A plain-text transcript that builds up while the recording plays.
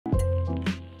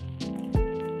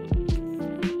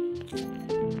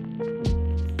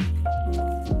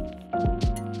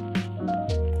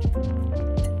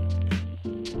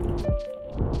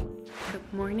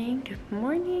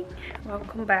morning,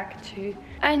 welcome back to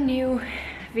a new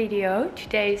video.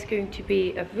 Today is going to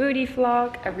be a foodie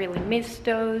vlog. I really miss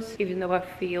those, even though I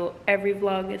feel every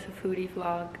vlog is a foodie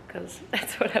vlog because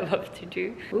that's what I love to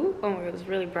do. Ooh, oh my god, it's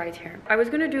really bright here. I was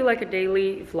gonna do like a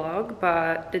daily vlog,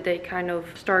 but the day kind of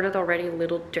started already a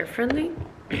little differently.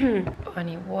 Oh, I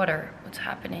need water. What's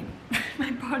happening? My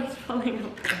body's falling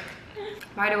over.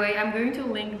 By the way, I'm going to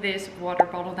link this water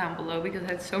bottle down below because I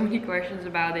had so many questions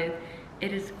about it.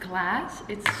 It is glass.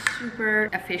 It's super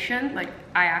efficient. Like,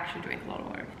 I actually drink a lot of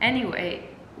water. Anyway,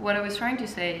 what I was trying to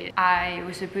say, I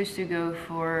was supposed to go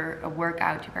for a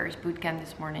workout to Paris boot camp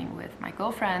this morning with my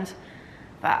girlfriends,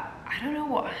 but I don't know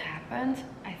what happened.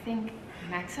 I think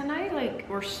Max and I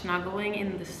were snuggling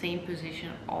in the same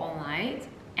position all night,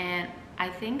 and I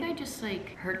think I just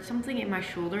hurt something in my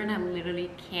shoulder and I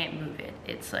literally can't move it.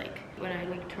 It's like when I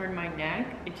turn my neck,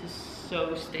 it's just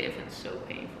so stiff and so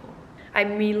painful. I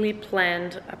immediately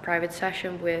planned a private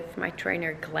session with my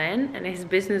trainer Glenn, and his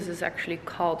business is actually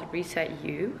called Reset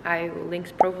You. I will link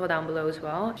his profile down below as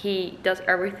well. He does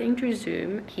everything through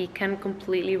Zoom. He can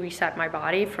completely reset my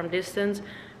body from distance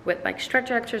with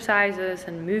stretch exercises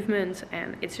and movements,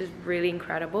 and it's just really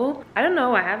incredible. I don't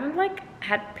know, I haven't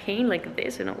had pain like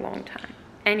this in a long time.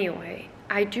 Anyway,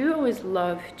 I do always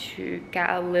love to get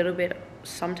a little bit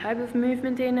some type of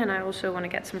movement in, and I also want to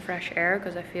get some fresh air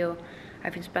because I feel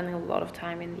I've been spending a lot of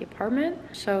time in the apartment.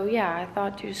 So yeah, I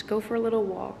thought to just go for a little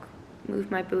walk,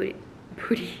 move my booty,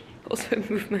 also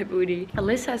move my booty.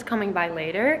 Alyssa is coming by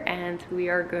later and we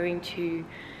are going to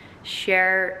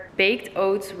share baked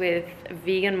oats with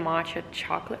vegan matcha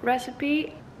chocolate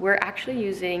recipe. We're actually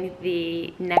using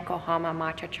the Nekohama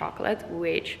matcha chocolate,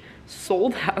 which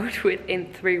sold out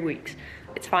within 3 weeks.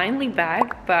 It's finally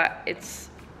back, but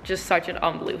it's just such an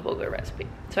unbelievable good recipe.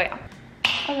 So yeah,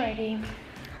 alrighty,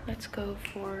 let's go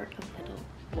for a little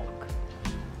walk.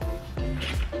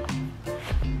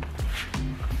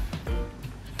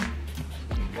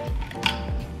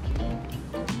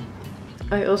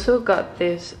 I also got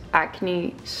this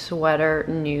acne sweater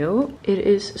new. It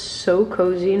is so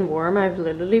cozy and warm. I've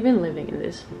literally been living in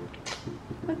this.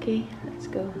 Okay, let's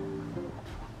go.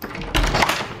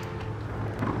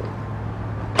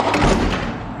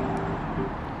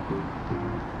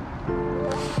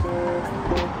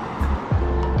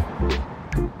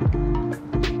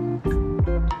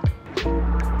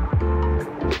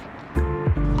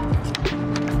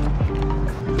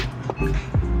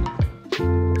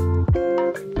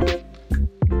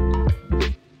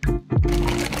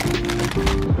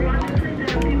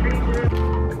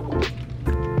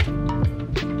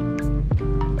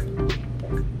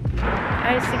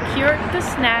 I secured the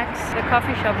snacks. The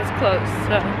coffee shop is closed,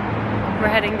 so we're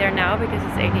heading there now because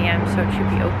it's 8 AM, so it should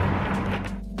be open.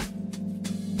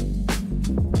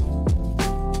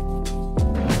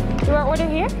 Do I order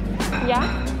here? Yeah.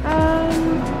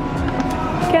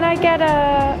 Can I get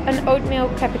an oatmeal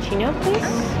cappuccino, please?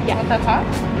 Yeah. Want that hot?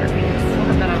 Perfect. We'll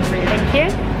have that on for you. Thank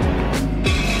you.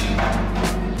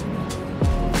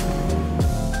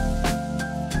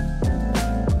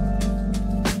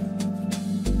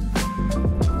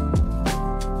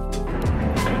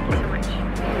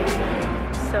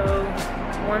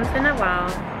 Once in a while,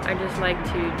 I just like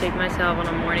to take myself on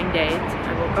a morning date.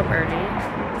 I woke up early,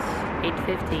 it's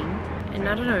 8:15, and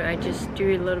I don't know, I just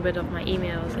do a little bit of my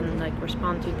emails and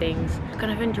respond to things.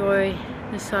 Kind of enjoy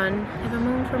the sun, have a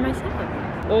moment for myself.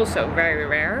 Also very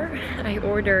rare, I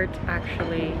ordered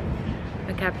actually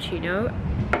a cappuccino.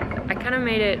 I kind of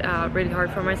made it really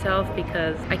hard for myself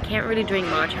because I can't really drink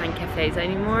matcha in cafes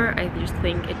anymore. I just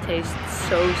think it tastes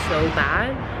so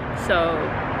bad. So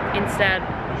instead,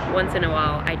 once in a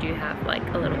while, I do have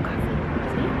a little coffee.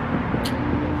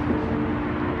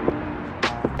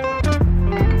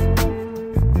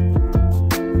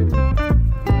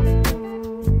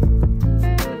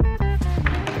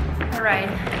 Alright.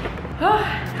 Oh,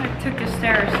 I took the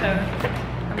stairs, so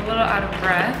I'm a little out of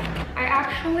breath. I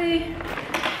actually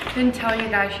didn't tell you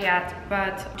guys yet,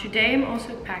 but today I'm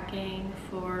also packing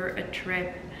for a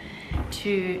trip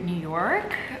to New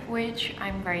York, which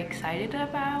I'm very excited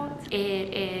about.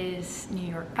 It is New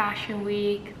York Fashion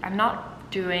Week. I'm not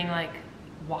doing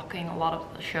walking a lot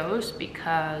of the shows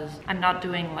because I'm not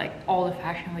doing all the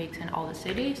fashion weeks in all the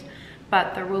cities,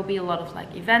 but there will be a lot of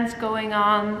events going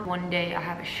on. One day I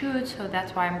have a shoot, so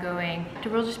that's why I'm going.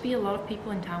 There will just be a lot of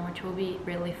people in town, which will be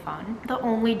really fun. The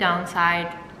only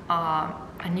downside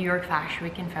a New York Fashion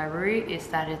Week in February is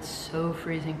that it's so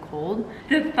freezing cold.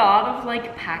 The thought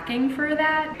of packing for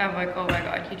that, I'm oh my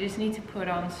god, you just need to put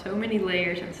on so many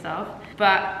layers and stuff.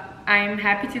 But I'm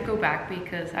happy to go back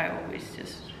because I always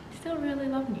just still really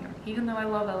love New York, even though I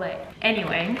love LA.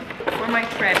 Anyway, for my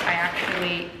trip, I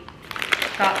actually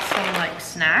got some like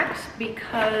snacks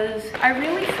because I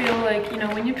really feel like, you know,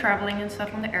 when you're traveling and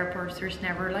stuff on the airports, there's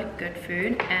never like good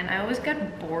food, and I always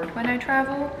get bored when I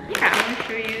travel. Yeah, I'm gonna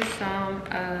show you some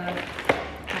of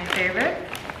my favorite.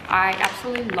 I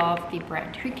absolutely love the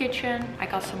brand Tree Kitchen. I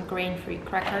got some grain-free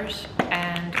crackers,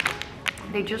 and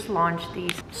they just launched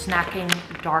these snacking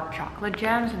dark chocolate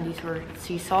gems, and these were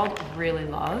sea salt. Really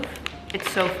love.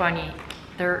 It's so funny.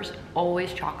 There's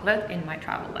always chocolate in my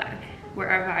travel bag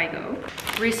wherever I go.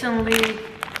 Recently,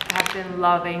 I've been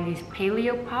loving these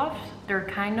paleo puffs. They're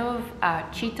kind of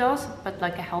Cheetos, but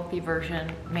like a healthy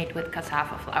version made with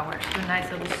cassava flour. So a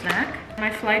nice little snack. My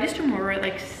flight is tomorrow at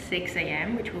like 6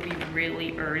 a.m., which will be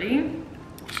really early.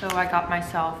 So I got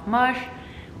myself mush,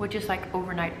 which is like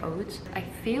overnight oats. I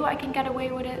feel I can get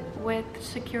away with it with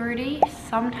security.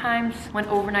 Sometimes when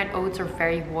overnight oats are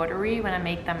very watery, when I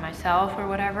make them myself or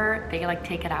whatever, they like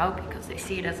take it out because they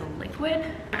see it as a liquid.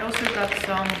 I also got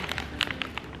some,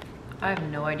 I have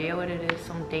no idea what it is,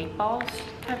 some date balls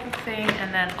type of thing.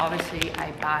 And then obviously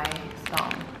I buy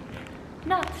some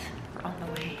nuts for on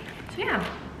the way. So yeah,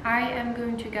 I am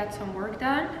going to get some work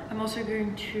done. I'm also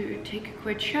going to take a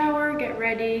quick shower, get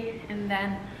ready, and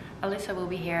then Alyssa will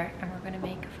be here and we're gonna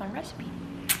make a fun recipe.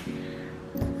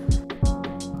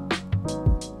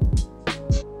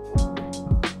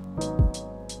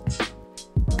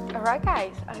 Alright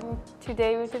guys, I'm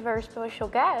today with a very special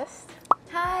guest.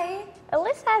 Hi!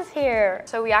 Alyssa's here!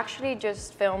 So we actually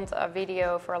just filmed a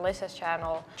video for Alyssa's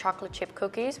channel, chocolate chip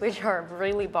cookies, which are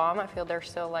really bomb. I feel they're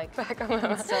still like back on the... I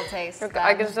can still taste them.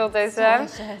 I can still taste them.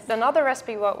 Delicious. Another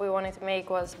recipe what we wanted to make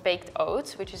was baked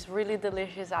oats, which is really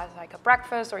delicious as like a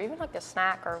breakfast or even like a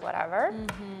snack or whatever.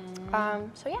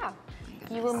 So yeah,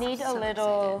 you will need a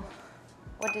little,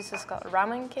 what is this called?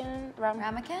 Ramekin?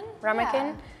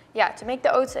 Ramekin? Yeah, to make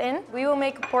the oats in. We will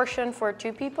make a portion for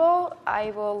 2 people.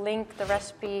 I will link the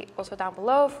recipe also down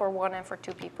below for 1 and for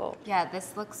 2 people. Yeah,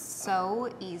 this looks so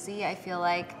easy. I feel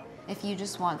like if you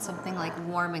just want something like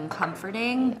warm and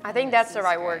comforting. I think that's the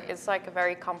right word. It's like a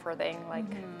very comforting, like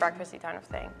breakfasty kind of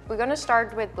thing. We're gonna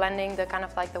start with blending the kind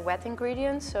of like the wet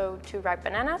ingredients. So 2 ripe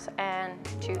bananas and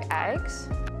 2 eggs.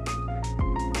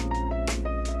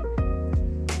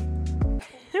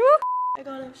 I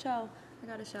got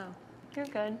a shell. You're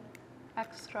good.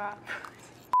 Extra.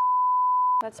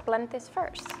 Let's blend this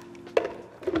first.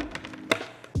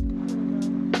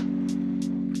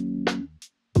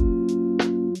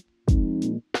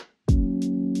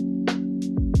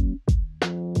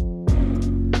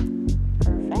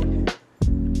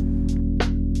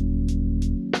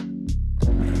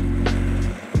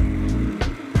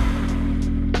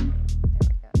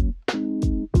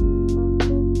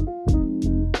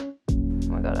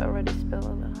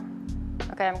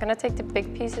 Okay, I'm gonna take the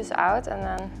big pieces out and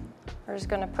then we're just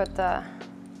gonna put the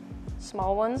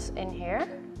small ones in here.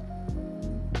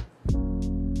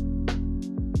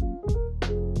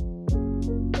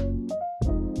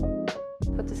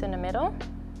 Put this in the middle.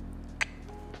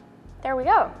 There we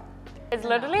go. It's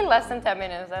literally less than 10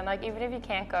 minutes and like even if you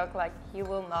can't cook, like you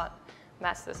will not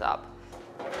mess this up.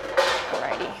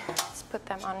 Alrighty, let's put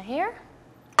them on here.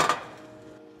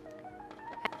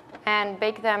 And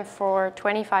bake them for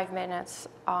 25 minutes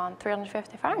on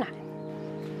 350 Fahrenheit.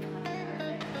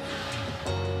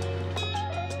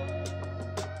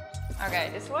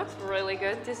 Okay, this looks really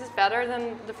good. This is better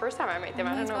than the first time I made them.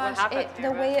 I don't know what happened.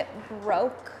 The way it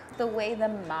broke, the way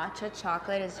the matcha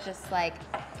chocolate is just like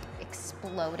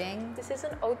exploding. This is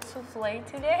an oat souffle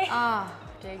today. Ah,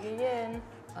 Digging in.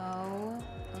 oh,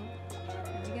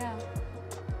 here we go.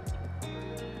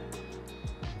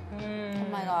 Oh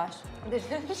my gosh. This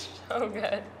is so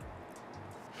good.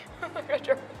 Oh my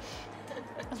god,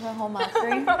 Is my whole mouth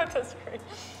green? No, that's great.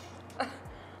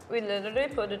 We literally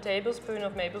put a tablespoon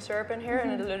of maple syrup in here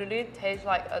and it literally tastes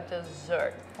like a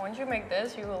dessert. Once you make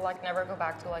this, you will like never go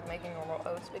back to like making normal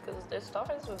oats because this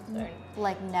stuff is insane.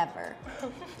 Like never.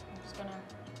 I'm just gonna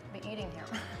be eating here.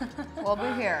 We'll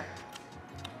be here.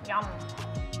 Yum.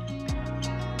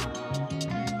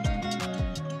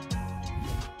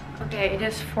 Okay, it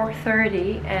is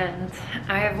 4:30 and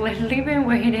I have literally been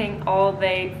waiting all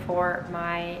day for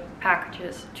my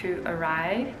packages to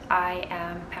arrive. I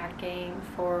am packing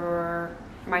for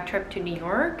my trip to New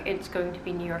York. It's going to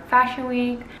be New York Fashion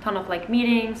Week. A ton of like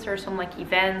meetings, there's some like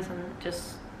events and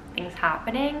just things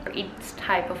happening. For each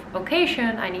type of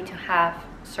occasion, I need to have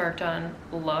certain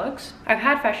looks. I've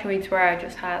had fashion weeks where I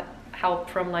just have help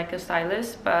from like a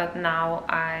stylist, but now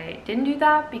I didn't do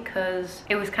that because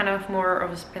it was kind of more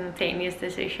of a spontaneous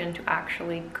decision to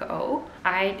actually go.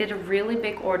 I did a really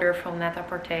big order from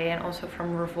Net-a-Porter and also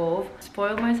from Revolve.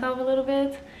 Spoiled myself a little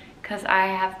bit because I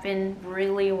have been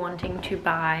really wanting to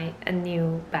buy a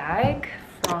new bag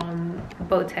from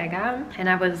Bottega, and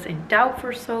I was in doubt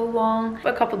for so long.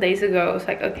 A couple days ago I was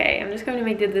like, okay, I'm just going to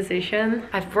make the decision.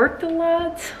 I've worked a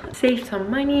lot, saved some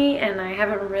money, and I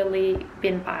haven't really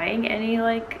been buying any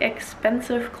like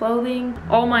expensive clothing.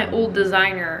 All my old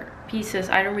designer pieces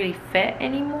I don't really fit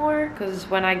anymore, because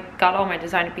when I got all my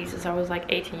designer pieces I was like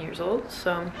 18 years old.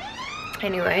 So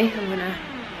anyway, I'm gonna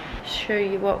show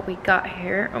you what we got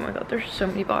here. Oh my god, there's so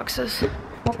many boxes.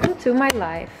 Welcome to my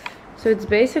life. So it's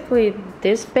basically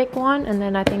this big one, and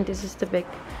then I think this is the big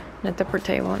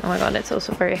Net-a-Porter one. Oh my god, it's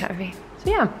also very heavy.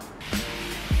 So yeah.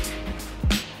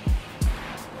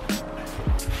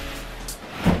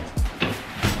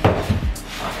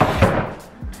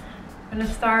 I'm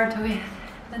gonna start with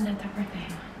the Net-a-Porter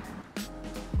one.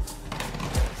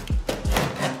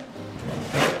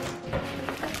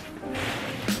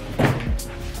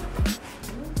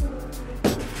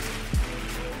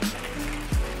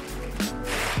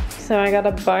 So I got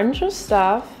a bunch of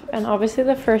stuff, and obviously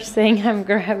the first thing I'm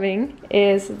grabbing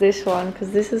is this one,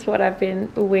 because this is what I've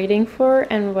been waiting for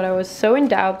and what I was so in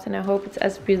doubt, and I hope it's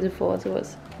as beautiful as it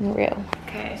was in real.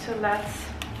 Okay, so let's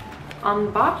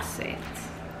unbox it.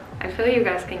 I feel you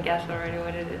guys can guess already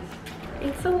what it is.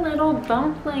 It's a little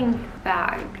dumpling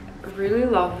bag. I really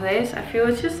love this. I feel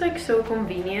it's just like so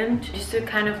convenient just to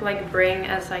kind of like bring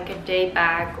as like a day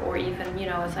bag, or even, you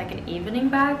know, as like an evening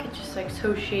bag. It's just like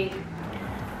so chic.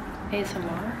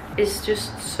 ASMR. It's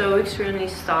just so extremely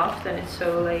soft, and it's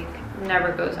so like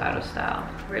never goes out of style.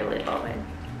 Really love it.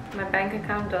 My bank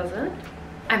account doesn't.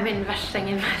 I'm investing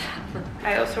in myself.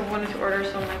 I also wanted to order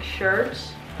some like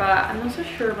shirts, but I'm not so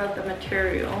sure about the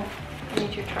material. I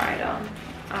need to try it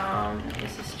on.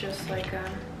 This is just like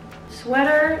a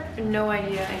sweater. No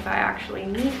idea if I actually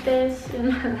need this in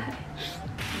my life.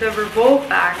 The Revolve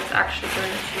bag is actually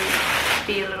going to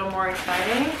be a little more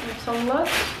exciting with some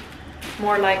looks.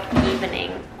 More like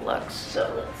evening looks.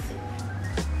 So let's see.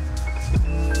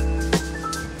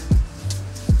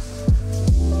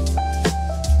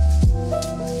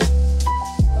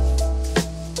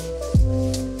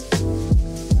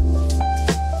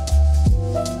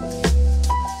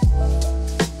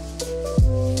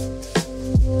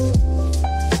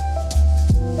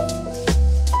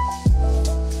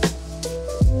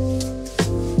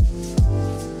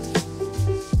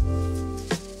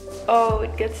 Oh,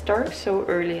 it gets dark so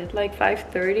early. At like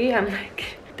 5:30 I'm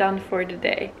like done for the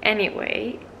day.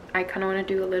 Anyway, I kind of want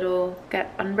to do a little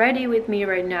get unready with me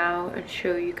right now and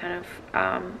show you kind of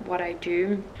what I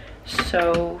do.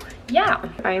 So yeah,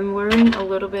 I'm wearing a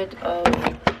little bit of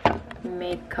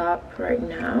makeup right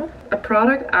now. A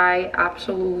product I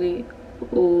absolutely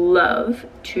love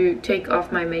to take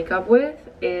off my makeup with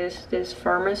is this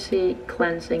Pharmacy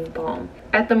Cleansing Balm.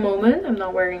 At the moment I'm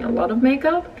not wearing a lot of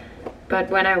makeup, but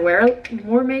when I wear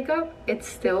more makeup, it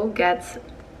still gets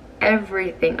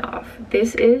everything off.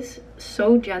 This is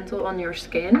so gentle on your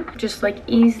skin. Just like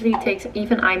easily takes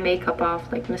even eye makeup off,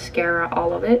 like mascara,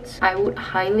 all of it. I would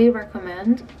highly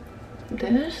recommend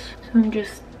this. So I'm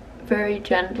just very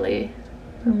gently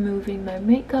removing my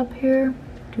makeup here.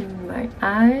 Doing my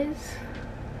eyes.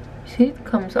 See, it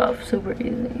comes off super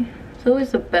easy. It's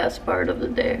always the best part of the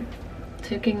day.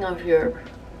 Taking off your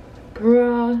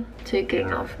bra,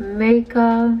 taking off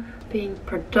makeup, being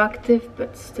productive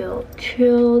but still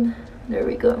chilled. There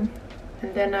we go.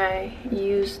 And then I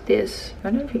use this, I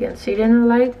don't know if you can see it in the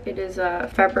light, it is a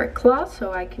fabric cloth,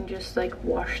 so I can just like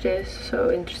wash this. So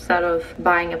instead of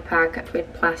buying a pack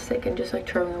with plastic and just like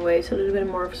throwing away, it's a little bit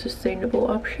more of a sustainable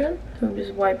option. So I'm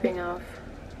just wiping off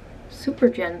super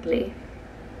gently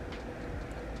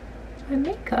my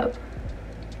makeup.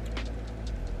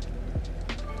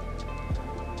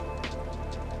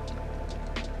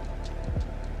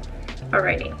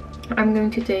 Alrighty, I'm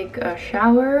going to take a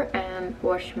shower and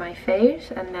wash my face,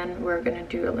 and then we're gonna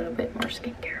do a little bit more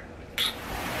skincare.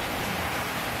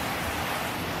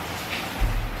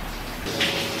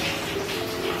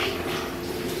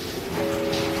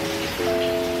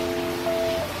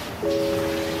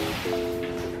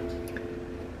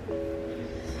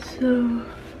 So,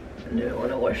 I don't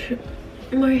want to wash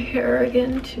my hair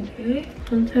again today.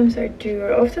 Sometimes I do.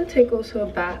 I often take also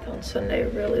a bath on Sunday. I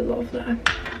really love that.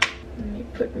 Let me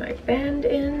put my band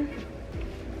in.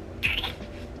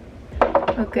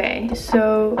 Okay,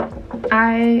 so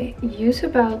I use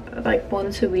about like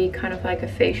once a week kind of like a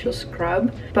facial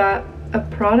scrub, but A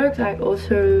product I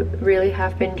also really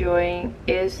have been enjoying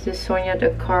is the Sonia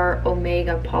Dakar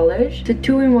Omega Polish. It's a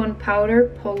 2-in-1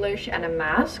 powder, polish and a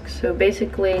mask. So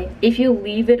basically if you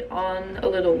leave it on a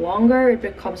little longer, it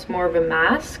becomes more of a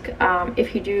mask.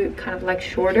 If you do kind of like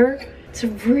shorter, it's a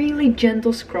really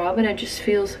gentle scrub, and it just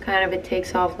feels kind of, it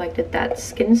takes off like the dead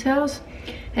skin cells.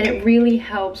 And it really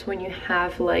helps when you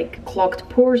have like clogged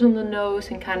pores on the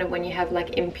nose and kind of when you have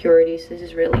like impurities. This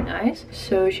is really nice.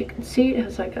 So as you can see, it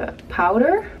has like a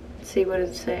powder. Let's see what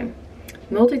it's saying.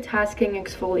 Multitasking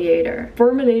exfoliator.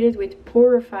 Formulated with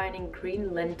pore refining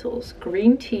green lentils,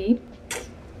 green tea,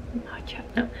 matcha,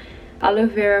 no, aloe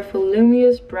vera,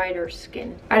 voluminous, brighter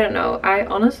skin. I don't know. I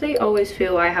honestly always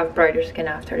feel I have brighter skin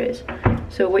after this.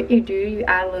 So what you do, you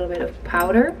add a little bit of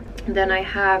powder. Then I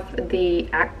have the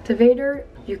activator.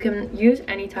 You can use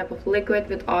any type of liquid,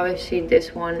 but obviously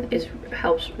this one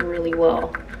helps really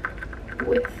well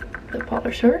with the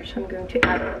polisher. So I'm going to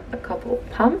add a couple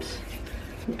pumps,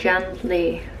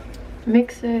 gently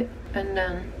mix it, and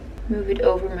then move it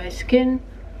over my skin.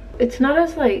 It's not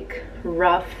as like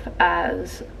rough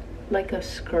as like a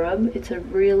scrub. It's a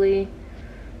really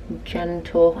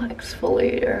gentle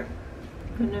exfoliator.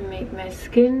 I'm gonna make my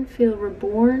skin feel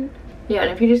reborn. Yeah,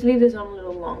 and if you just leave this on a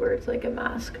little longer, it's like a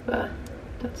mask, but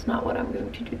that's not what I'm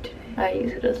going to do today. I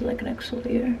use it as like an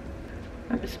exfoliator.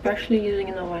 I'm especially using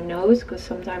it on my nose because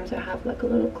sometimes I have like a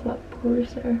little clogged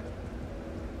pores there.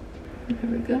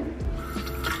 There we go.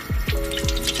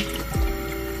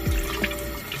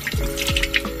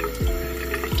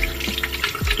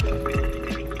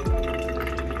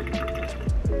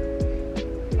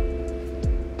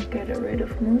 Get rid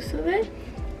of most of it.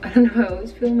 I don't know, I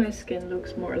always feel my skin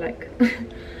looks more like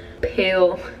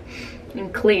pale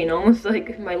and clean, almost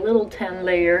like my little tan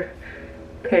layer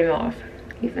came off,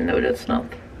 even though that's not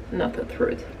the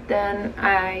truth. Then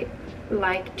I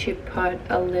like to put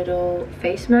a little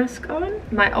face mask on.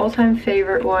 My all-time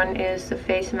favorite one is the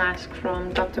face mask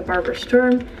from Dr. Barbara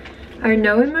Sturm. I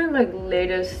know in my like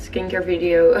latest skincare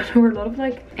video there were a lot of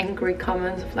like angry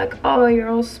comments of like, oh, you're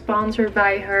all sponsored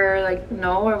by her. Like,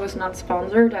 no, I was not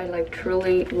sponsored. I like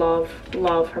truly love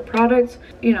her products.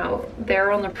 You know,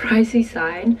 they're on the pricey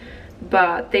side,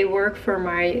 but they work for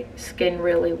my skin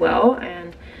really well.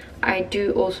 And I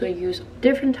do also use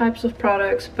different types of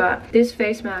products, but this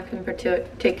face mask in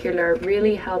particular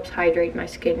really helps hydrate my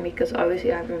skin because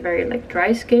obviously I have a very like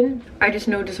dry skin. I just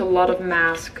notice a lot of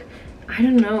mask, I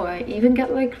don't know, I even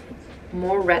get like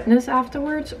more redness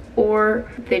afterwards, or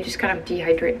they just kind of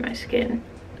dehydrate my skin.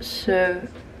 So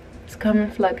it's kind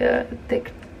of like a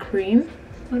thick cream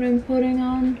what I'm putting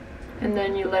on, and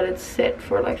then you let it sit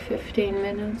for like 15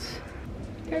 minutes.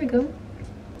 There we go.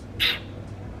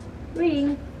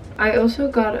 Wee. I also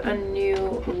got a new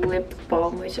lip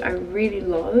balm, which I really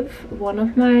love. One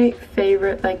of my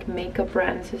favorite like makeup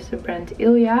brands is the brand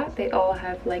Ilia. They all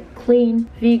have like clean,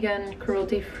 vegan,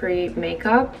 cruelty-free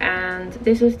makeup, and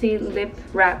this is the Lip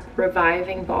Wrap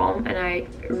Reviving Balm, and I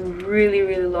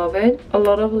really love it. A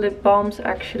lot of lip balms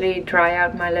actually dry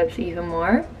out my lips even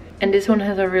more, and this one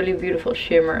has a really beautiful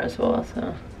shimmer as well.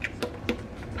 So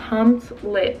pumped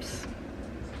lips.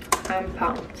 I'm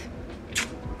pumped.